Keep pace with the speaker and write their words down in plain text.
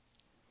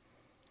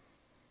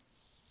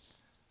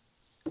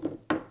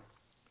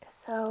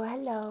So,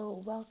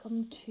 hello,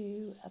 welcome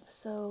to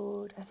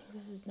episode, I think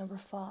this is number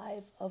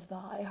 5 of the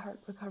I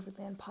Heart Recovery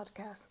Land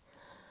podcast.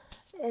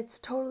 It's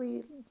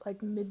totally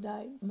like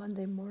midnight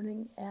Monday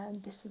morning,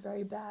 and this is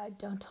very bad.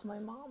 Don't tell my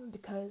mom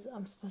because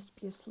I'm supposed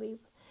to be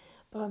asleep,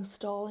 but I'm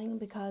stalling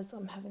because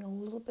I'm having a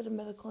little bit of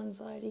medical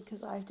anxiety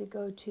because I have to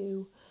go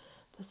to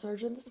the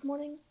surgeon this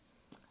morning,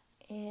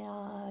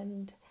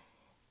 and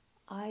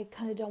I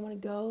kind of don't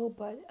want to go,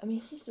 but I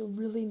mean, he's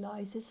really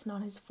nice. It's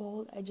not his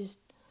fault.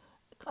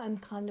 I'm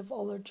kind of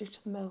allergic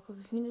to the medical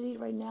community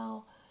right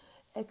now,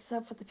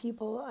 except for the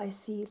people I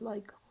see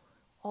like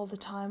all the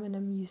time and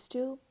I'm used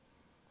to.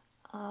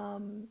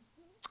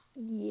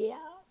 Yeah,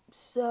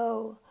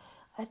 so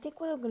I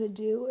think what I'm going to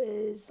do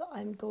is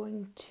I'm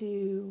going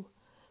to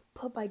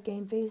put my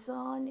game face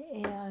on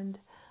and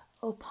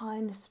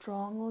opine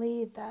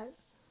strongly that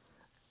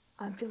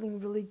I'm feeling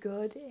really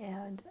good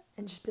and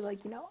just be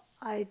like,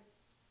 I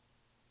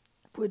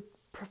would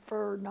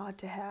prefer not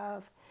to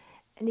have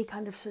any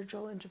kind of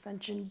surgical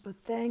intervention, but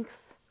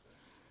thanks.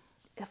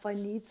 If I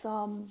need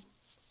some,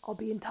 I'll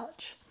be in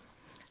touch.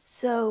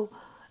 So,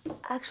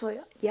 actually,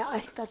 yeah, I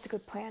think that's a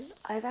good plan.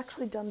 I've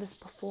actually done this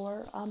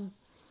before.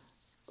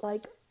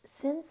 Like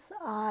since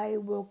I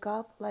woke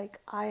up, like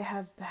I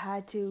have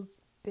had to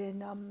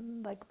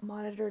been like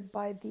monitored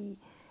by the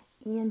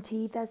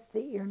ENT, that's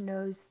the ear,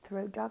 nose,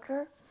 throat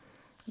doctor,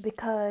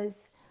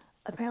 because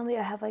apparently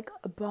I have like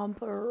a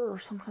bump or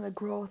some kind of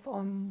growth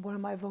on one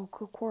of my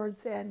vocal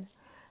cords, and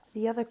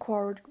the other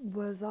cord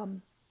was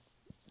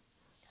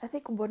I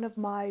think one of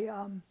my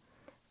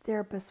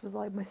therapists was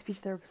like, my speech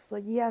therapist was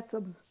like, yeah, it's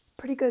a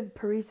pretty good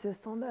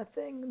paresis on that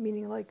thing,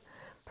 meaning like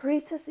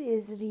paresis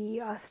is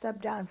the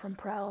step down from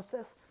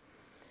paralysis.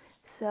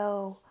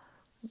 So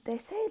they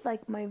say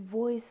like my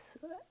voice,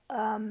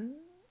 it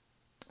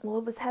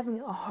was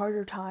having a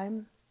harder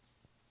time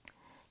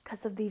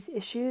because of these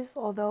issues,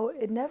 although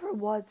it never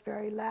was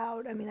very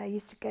loud. I mean, I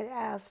used to get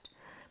asked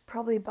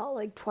probably about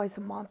like twice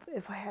a month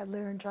if I had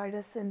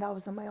laryngitis, and that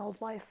was in my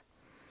old life.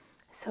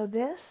 So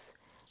this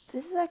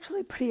is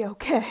actually pretty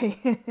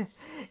okay.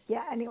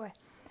 Yeah, anyway.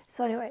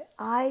 So anyway,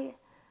 I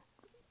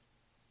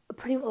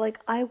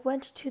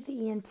went to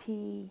the ENT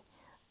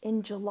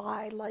in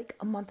July, like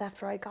a month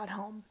after I got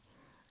home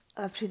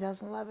of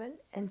 2011.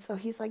 And so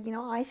he's like,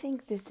 I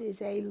think this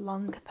is a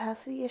lung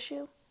capacity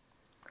issue.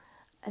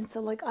 And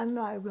so like I'm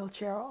not in a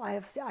wheelchair. I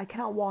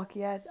cannot walk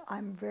yet.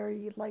 I'm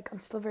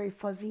still very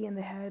fuzzy in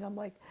the head. I'm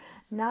like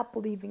not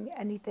believing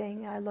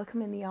anything. And I look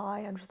him in the eye.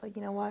 I'm just like,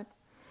 you know what?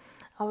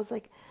 I was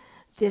like,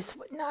 this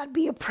would not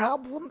be a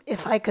problem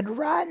if I could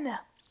run.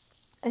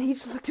 And he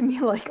just looked at me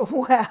like,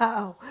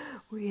 wow,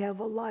 we have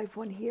a live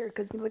one here.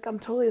 Because like, I'm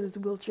totally in this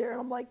wheelchair.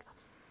 And I'm like,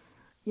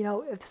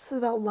 if this is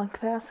about lung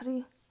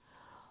capacity,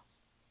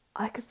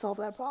 I could solve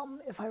that problem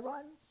if I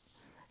run.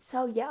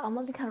 So yeah, I'm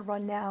learning how to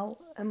run now.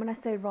 And when I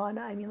say run,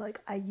 I mean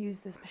like I use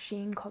this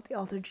machine called the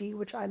ortho,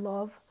 which I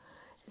love.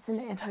 It's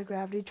an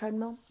anti-gravity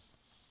treadmill.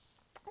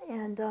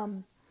 And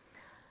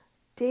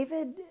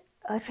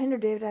trainer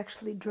David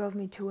actually drove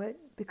me to it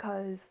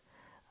because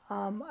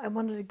I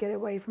wanted to get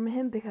away from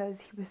him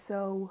because he was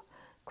so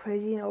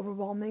crazy and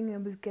overwhelming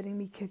and was getting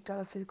me kicked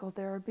out of physical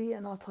therapy,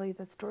 and I'll tell you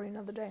that story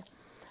another day.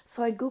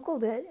 So I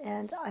Googled it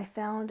and I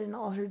found an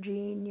Alter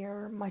G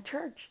near my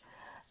church.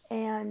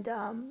 And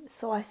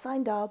so I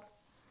signed up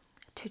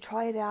to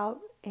try it out,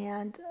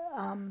 and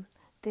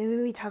they made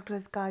me talk to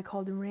this guy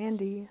called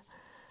Randy.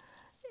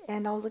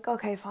 And I was like,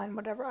 okay, fine,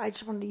 whatever. I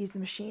just wanted to use the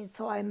machine.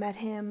 So I met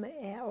him,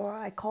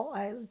 I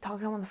talked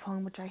to him on the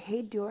phone, which I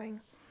hate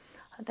doing.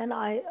 Then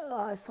I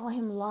saw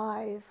him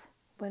live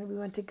when we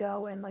went to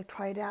go and like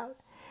try it out,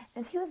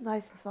 and he was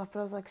nice and stuff. But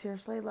I was like,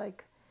 seriously,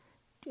 like,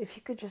 if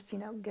you could just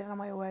get out of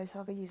my way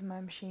so I could use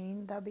my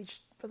machine, that'd be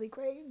just really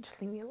great.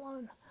 Just leave me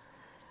alone.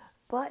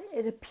 But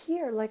it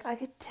appeared like I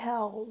could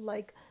tell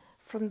like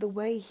from the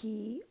way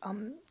he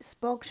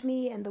spoke to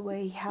me and the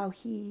way how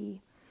he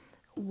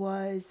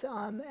was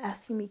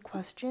asking me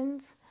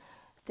questions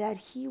that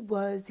he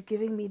was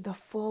giving me the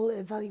full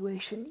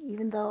evaluation,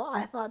 even though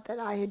I thought that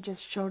I had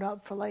just showed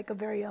up for like a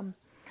very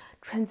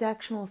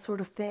transactional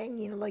sort of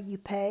thing, like you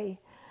pay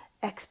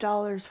X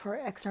dollars for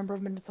X number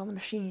of minutes on the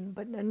machine.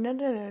 But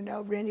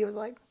no. Randy was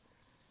like,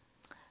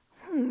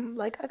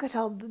 like I could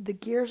tell the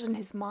gears in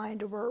his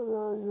mind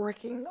were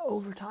working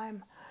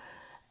overtime.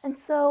 And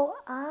so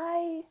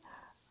I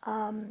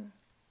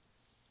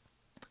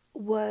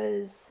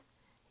was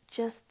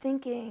just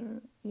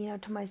thinking,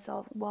 to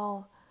myself,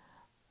 well,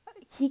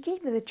 he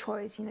gave me the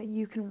choice,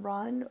 you can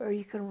run or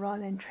you can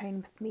run and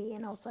train with me.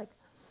 And I was like,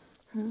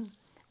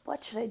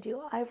 what should I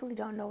do? I really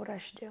don't know what I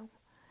should do.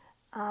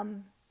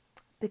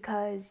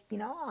 Because,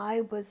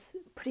 I was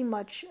pretty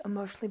much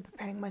emotionally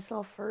preparing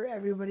myself for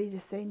everybody to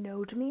say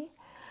no to me.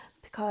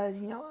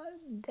 Because,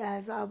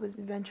 as I was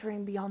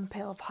venturing beyond the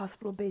pale of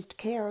hospital-based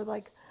care,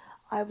 like,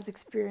 I was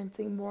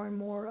experiencing more and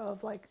more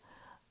of, like,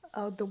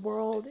 the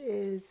world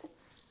is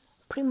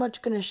pretty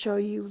much going to show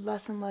you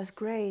less and less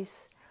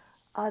grace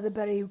the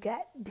better you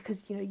get,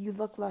 because you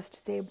look less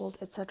disabled,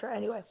 etc.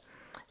 Anyway,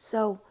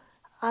 so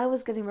I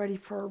was getting ready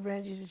for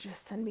Randy to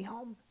just send me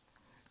home,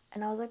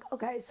 And I was like,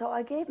 okay. So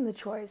I gave him the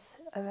choice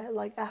of it,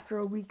 like after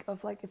a week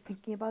of like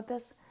thinking about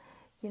this,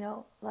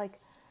 like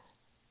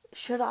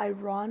should I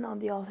run on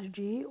the Alter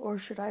G or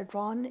should I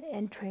run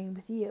and train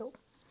with you?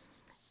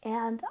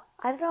 And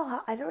I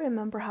don't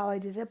remember how I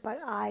did it,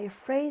 but I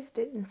phrased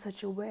it in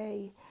such a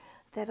way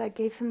that I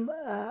gave him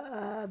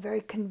a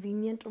very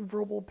convenient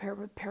verbal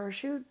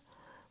parachute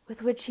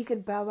with which he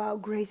could bow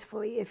out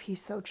gracefully if he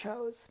so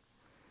chose.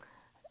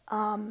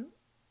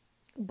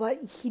 But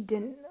he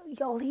didn't.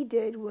 All he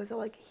did was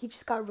like he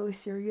just got really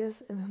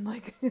serious, and then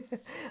like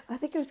I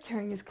think he was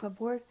carrying his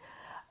clipboard,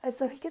 and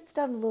so he gets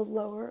down a little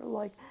lower,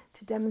 like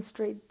to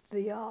demonstrate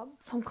the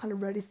some kind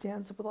of ready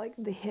stance with like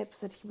the hips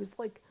that he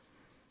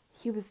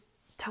was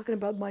talking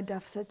about my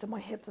deficits and my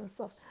hips and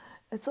stuff,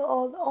 and so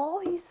all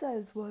he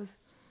says was,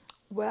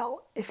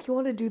 "Well, if you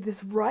want to do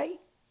this right."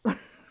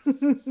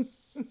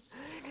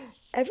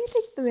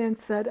 Everything the man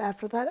said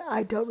after that,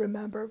 I don't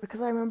remember because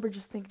I remember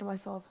just thinking to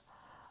myself,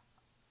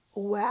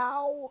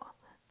 wow,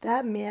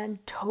 that man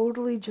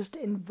totally just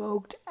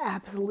invoked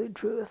absolute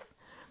truth.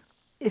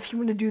 If you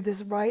want to do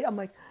this right, I'm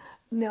like,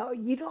 no,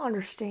 you don't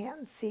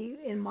understand. See,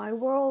 in my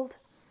world,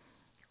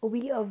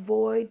 we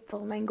avoid the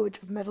language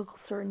of medical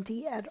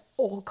certainty at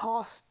all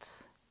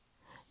costs.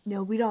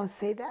 No, we don't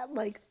say that,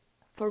 like,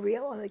 for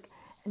real. Like,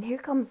 and here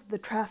comes the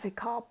traffic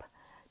cop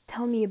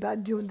telling me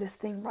about doing this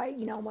thing right.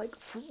 I'm like,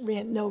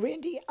 no,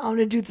 Randy, I want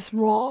to do this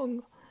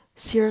wrong.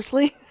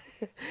 Seriously?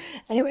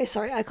 Anyway,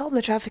 sorry, I called him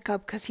the traffic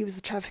cop because he was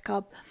the traffic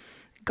cop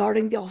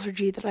guarding the Alter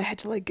G that I had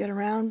to like get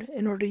around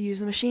in order to use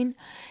the machine.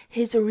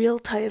 His real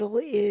title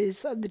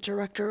is the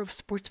director of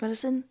sports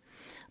medicine,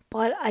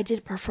 but I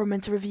did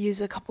performance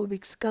reviews a couple of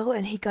weeks ago,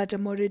 and he got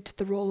demoted to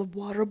the role of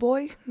water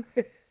boy,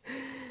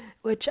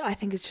 which I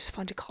think is just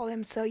fun to call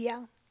him. So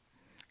yeah.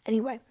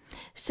 Anyway,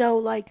 so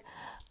like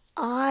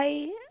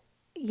I,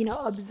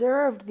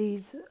 observed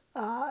these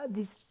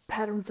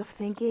patterns of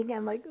thinking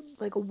and like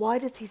why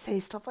does he say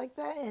stuff like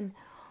that? And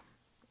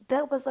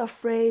that was a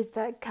phrase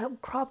that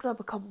cropped up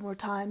a couple more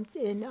times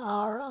in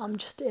our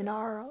just in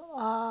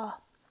our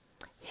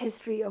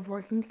history of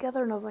working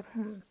together, and I was like,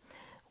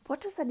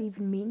 what does that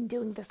even mean,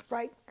 doing this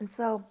right? And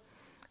so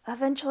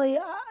eventually,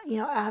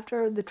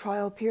 after the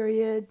trial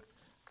period,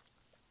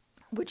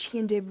 which he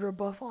and David were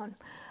both on,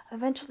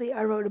 eventually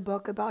I wrote a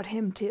book about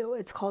him too.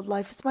 It's called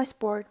Life is My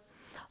Sport,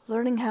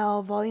 Learning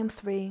How, Volume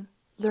 3,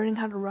 Learning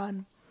How to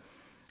Run.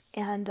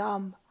 And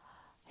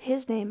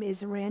his name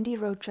is Randy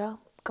Rocha.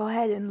 Go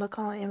ahead and look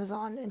on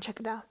Amazon and check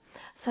it out.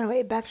 So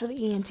anyway, back to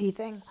the ENT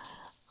thing.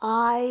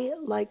 I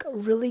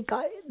really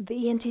got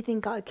the ENT thing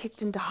got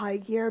kicked into high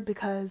gear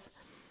because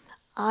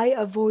I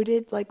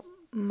avoided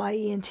my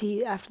ENT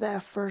after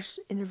that first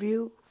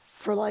interview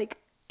for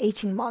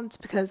 18 months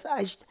because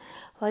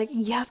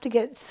you have to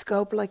get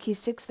scoped. Like he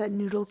sticks that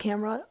noodle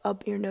camera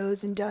up your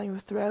nose and down your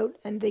throat,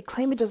 and they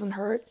claim it doesn't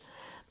hurt,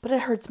 but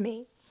it hurts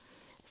me.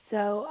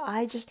 So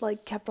I just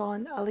kept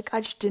on.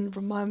 I just didn't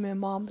remind my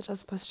mom that I was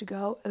supposed to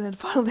go, and then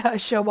finally I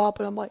show up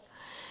and I'm like,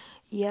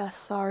 yeah,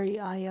 sorry,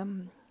 I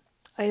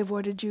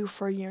avoided you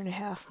for a year and a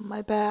half.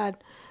 My bad.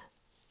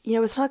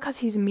 It's not because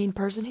he's a mean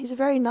person. He's a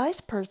very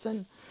nice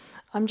person.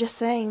 I'm just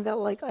saying that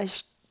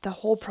the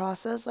whole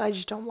process I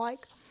just don't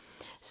like.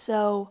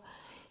 So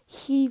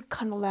he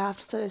kind of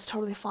laughed and said it's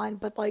totally fine,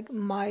 but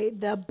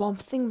the bump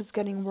thing was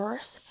getting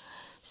worse.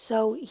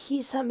 So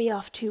he sent me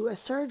off to a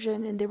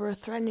surgeon, and they were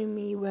threatening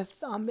me with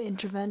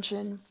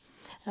intervention,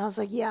 and I was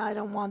like, yeah, I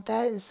don't want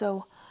that. And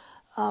so,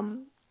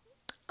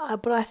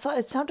 but I thought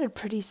it sounded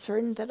pretty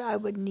certain that I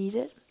would need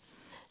it.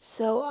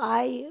 So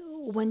I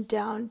went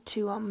down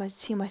to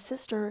see my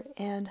sister,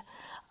 and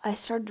I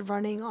started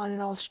running on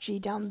an Alt G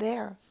down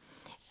there.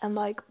 And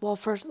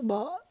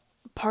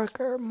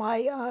Parker,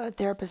 my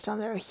therapist down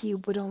there, he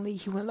wouldn't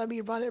let me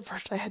run at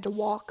first. I had to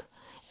walk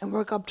and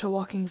work up to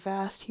walking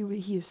fast.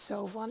 He is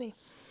so funny,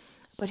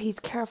 but he's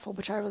careful,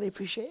 which I really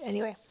appreciate.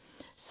 Anyway,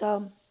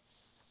 so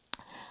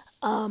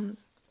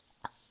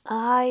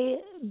I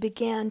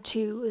began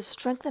to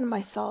strengthen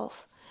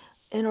myself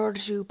in order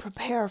to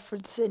prepare for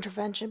this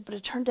intervention, but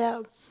it turned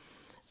out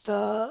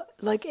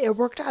it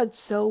worked out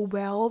so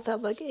well that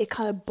it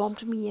kind of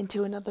bumped me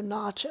into another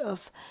notch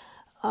of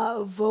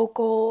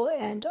vocal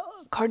and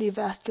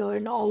cardiovascular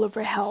and all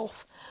over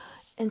health.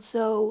 And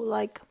so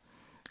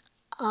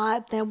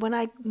then when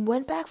I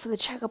went back for the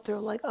checkup, they were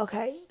like,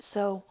 okay,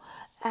 so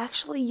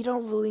actually you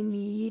don't really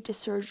need a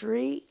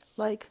surgery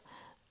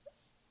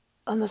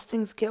unless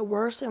things get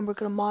worse, and we're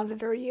going to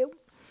monitor you.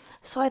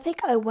 So I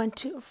think I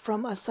went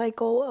from a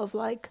cycle of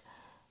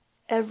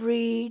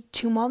every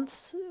 2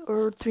 months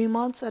or 3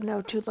 months, I don't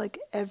know, to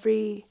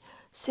every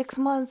 6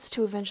 months,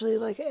 to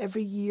eventually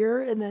every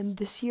year. And then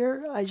this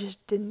year I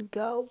just didn't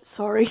go.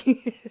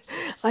 Sorry.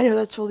 I know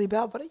that's really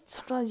bad, but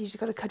sometimes you just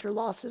got to cut your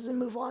losses and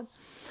move on.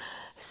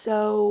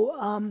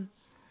 So,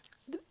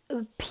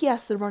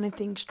 P.S. the running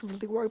thing just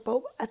really worked.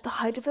 But at the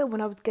height of it,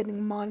 when I was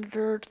getting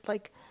monitored,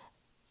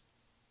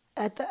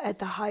 at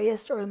the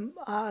highest or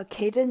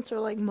cadence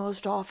or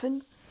most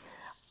often,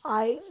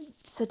 I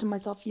said to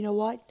myself, you know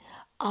what?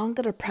 I'm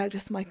gonna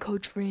practice my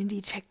Coach Randy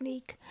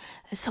technique.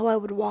 And so I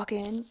would walk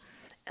in,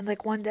 and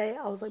like one day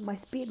I was like, my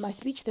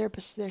speech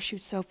therapist was there. She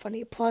was so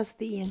funny. Plus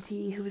the ENT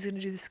who was gonna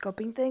do the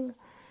scoping thing,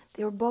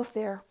 they were both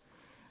there.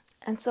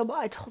 And so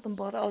I told them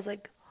both, I was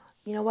like,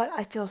 you know what?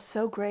 I feel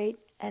so great,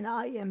 and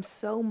I am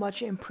so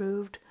much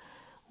improved.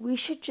 We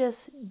should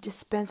just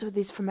dispense with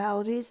these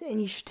formalities,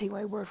 and you should take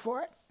my word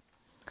for it.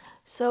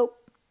 So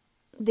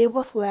they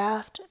both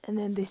laughed, and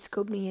then they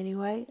scoped me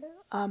anyway.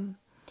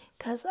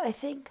 Because I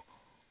think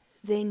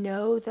they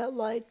know that,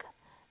 like,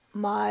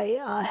 my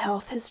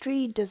health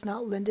history does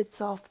not lend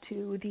itself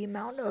to the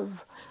amount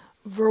of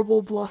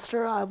verbal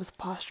bluster I was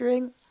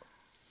posturing.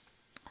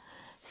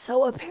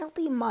 So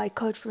apparently my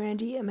Coach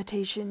Randy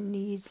imitation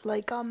needs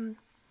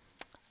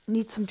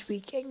some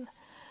tweaking.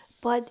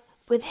 But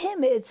with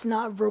him it's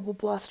not verbal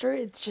bluster,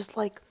 it's just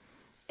like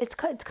it's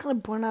kind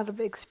of born out of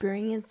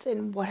experience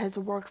and what has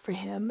worked for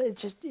him.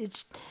 It's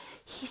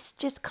he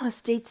just kind of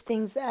states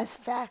things as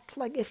fact.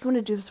 Like, if you want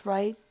to do this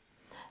right,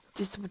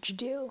 this is what you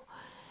do.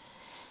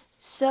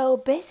 So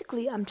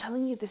basically, I'm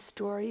telling you this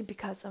story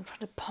because I'm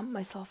trying to pump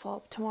myself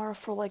up tomorrow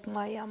for like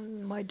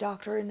my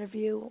doctor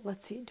interview.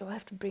 Let's see, do I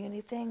have to bring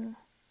anything?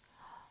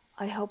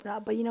 I hope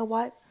not. But you know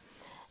what?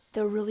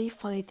 The really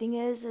funny thing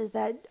is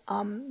that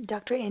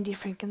Dr. Andy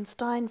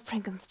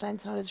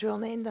Frankenstein's not his real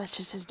name, that's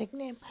just his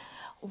nickname,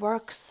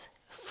 works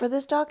for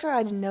this doctor.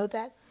 I didn't know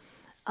that.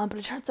 But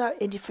it turns out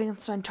Andy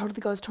Frankenstein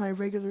totally goes to my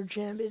regular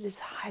gym. It is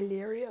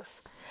hilarious.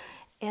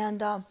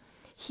 And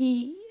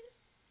he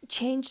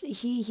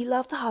he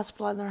left the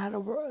hospital I learned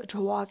how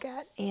to walk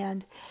at,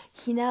 and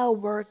he now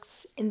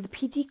works in the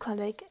PT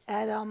clinic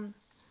at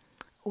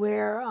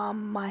where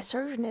my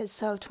surgeon is.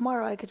 So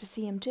tomorrow I get to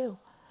see him too.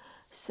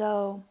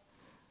 So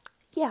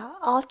yeah,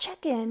 I'll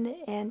check in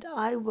and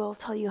I will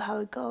tell you how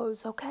it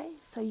goes, okay?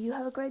 So you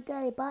have a great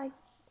day. Bye.